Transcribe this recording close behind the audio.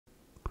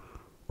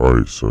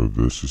Alright, so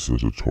this is a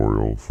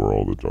tutorial for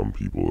all the dumb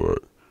people that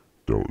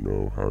don't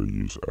know how to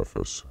use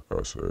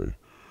fssa.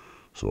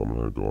 So I'm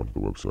going to go onto the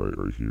website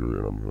right here,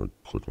 and I'm going to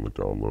click on the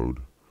download,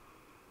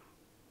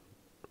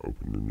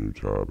 open the new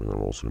tab, and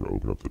I'm also going to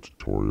open up the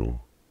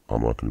tutorial.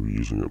 I'm not going to be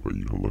using it, but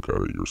you can look at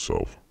it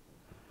yourself.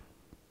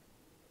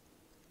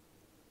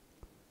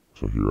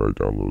 So here I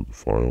download the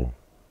file.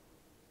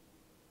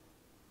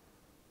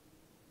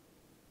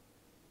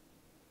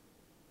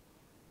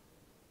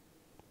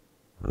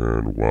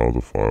 And while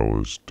the file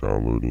is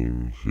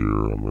downloading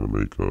here, I'm going to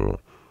make a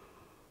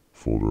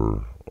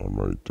folder on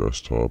my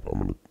desktop. I'm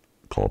going to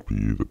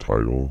copy the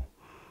title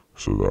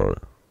so that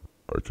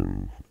I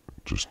can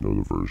just know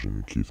the version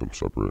and keep them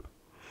separate.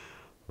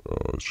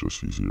 It's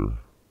just easier.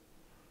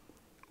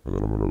 And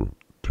then I'm going to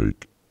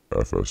take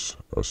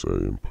fssa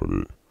and put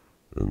it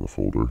in the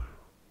folder.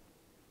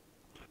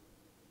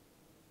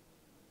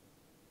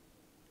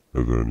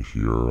 And then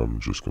here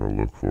I'm just going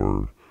to look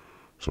for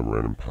some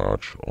random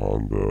patch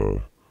on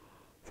the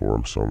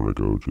form, so I'm going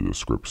to go to the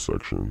script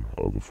section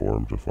of the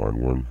form to find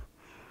one.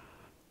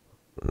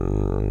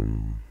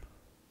 And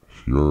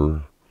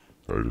here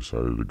I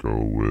decided to go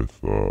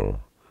with one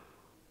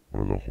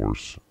of the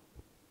horse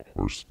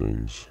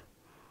things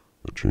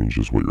that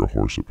changes what your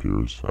horse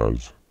appears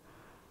as.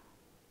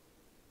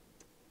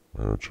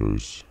 And I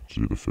chose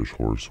to do the fish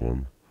horse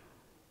one.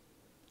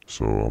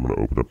 So I'm going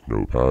to open up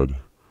Notepad.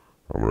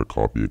 I'm going to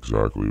copy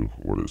exactly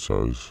what it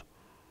says.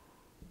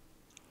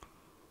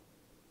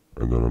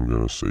 And then I'm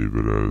going to save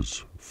it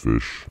as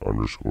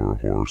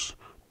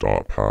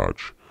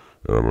fish_horse.patch.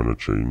 And I'm going to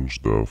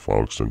change the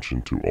file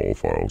extension to all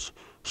files.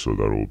 So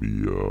that will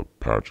be a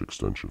patch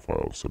extension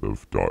file instead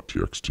of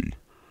 .txt.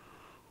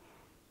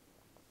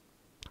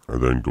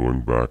 And then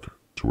going back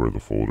to where the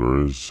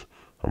folder is,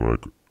 I'm going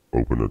to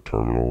open it in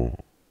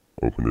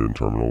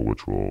terminal,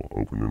 which will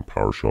open in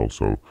PowerShell.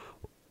 So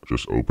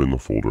just open the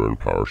folder in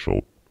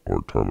PowerShell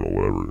or terminal,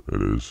 whatever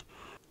it is.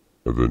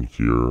 And then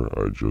here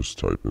I just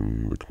type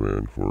in the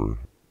command for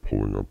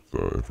pulling up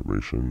the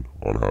information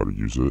on how to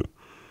use it.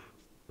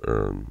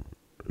 And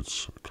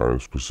it's kind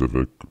of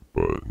specific,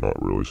 but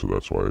not really, so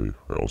that's why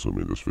I also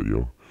made this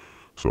video.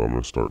 So I'm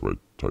going to start by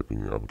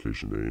typing the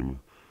application name,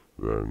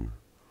 then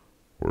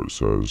where it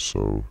says,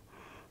 so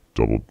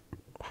 _patch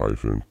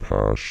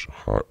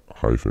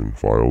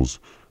 -files,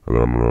 and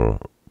then I'm going to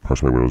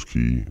press my Windows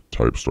key,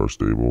 type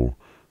 *stable,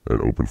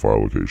 and open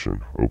file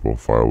location. Open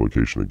file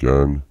location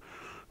again,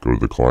 go to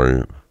the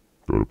client,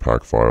 go to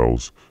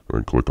packfiles, and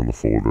then click on the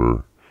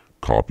folder,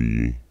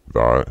 copy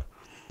that,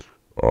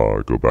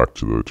 go back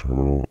to the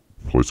terminal,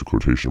 place a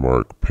quotation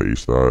mark,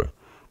 paste that,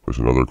 place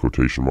another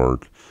quotation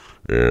mark,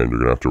 and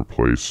you're going to have to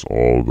replace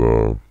all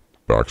the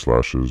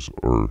backslashes,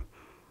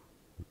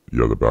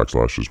 the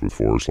backslashes with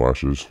forward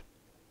slashes.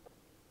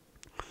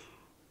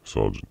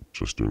 So I'm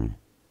just doing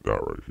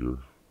that right here.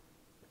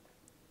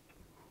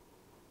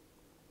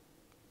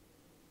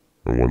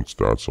 And once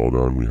that's all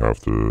done, we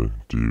have to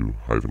do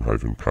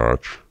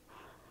 --patch,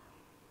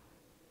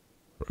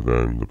 and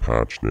then the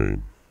patch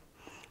name.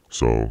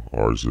 So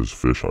ours is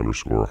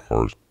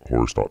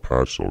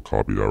fish_horse.patch, so I'll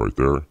copy that right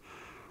there,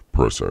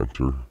 press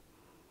enter.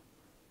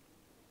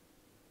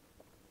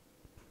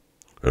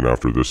 And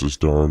after this is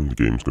done, the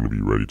game's going to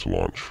be ready to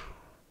launch.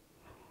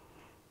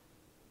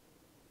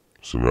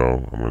 So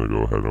now I'm going to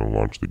go ahead and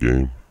launch the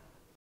game.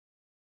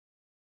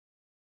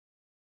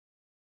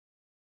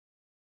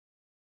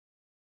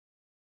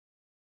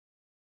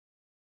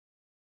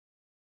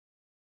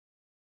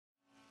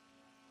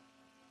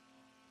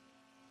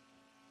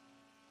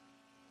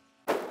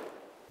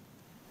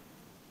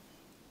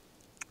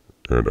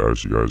 And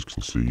as you guys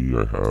can see,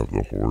 I have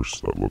the horse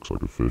that looks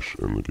like a fish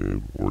in the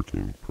game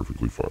working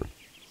perfectly fine.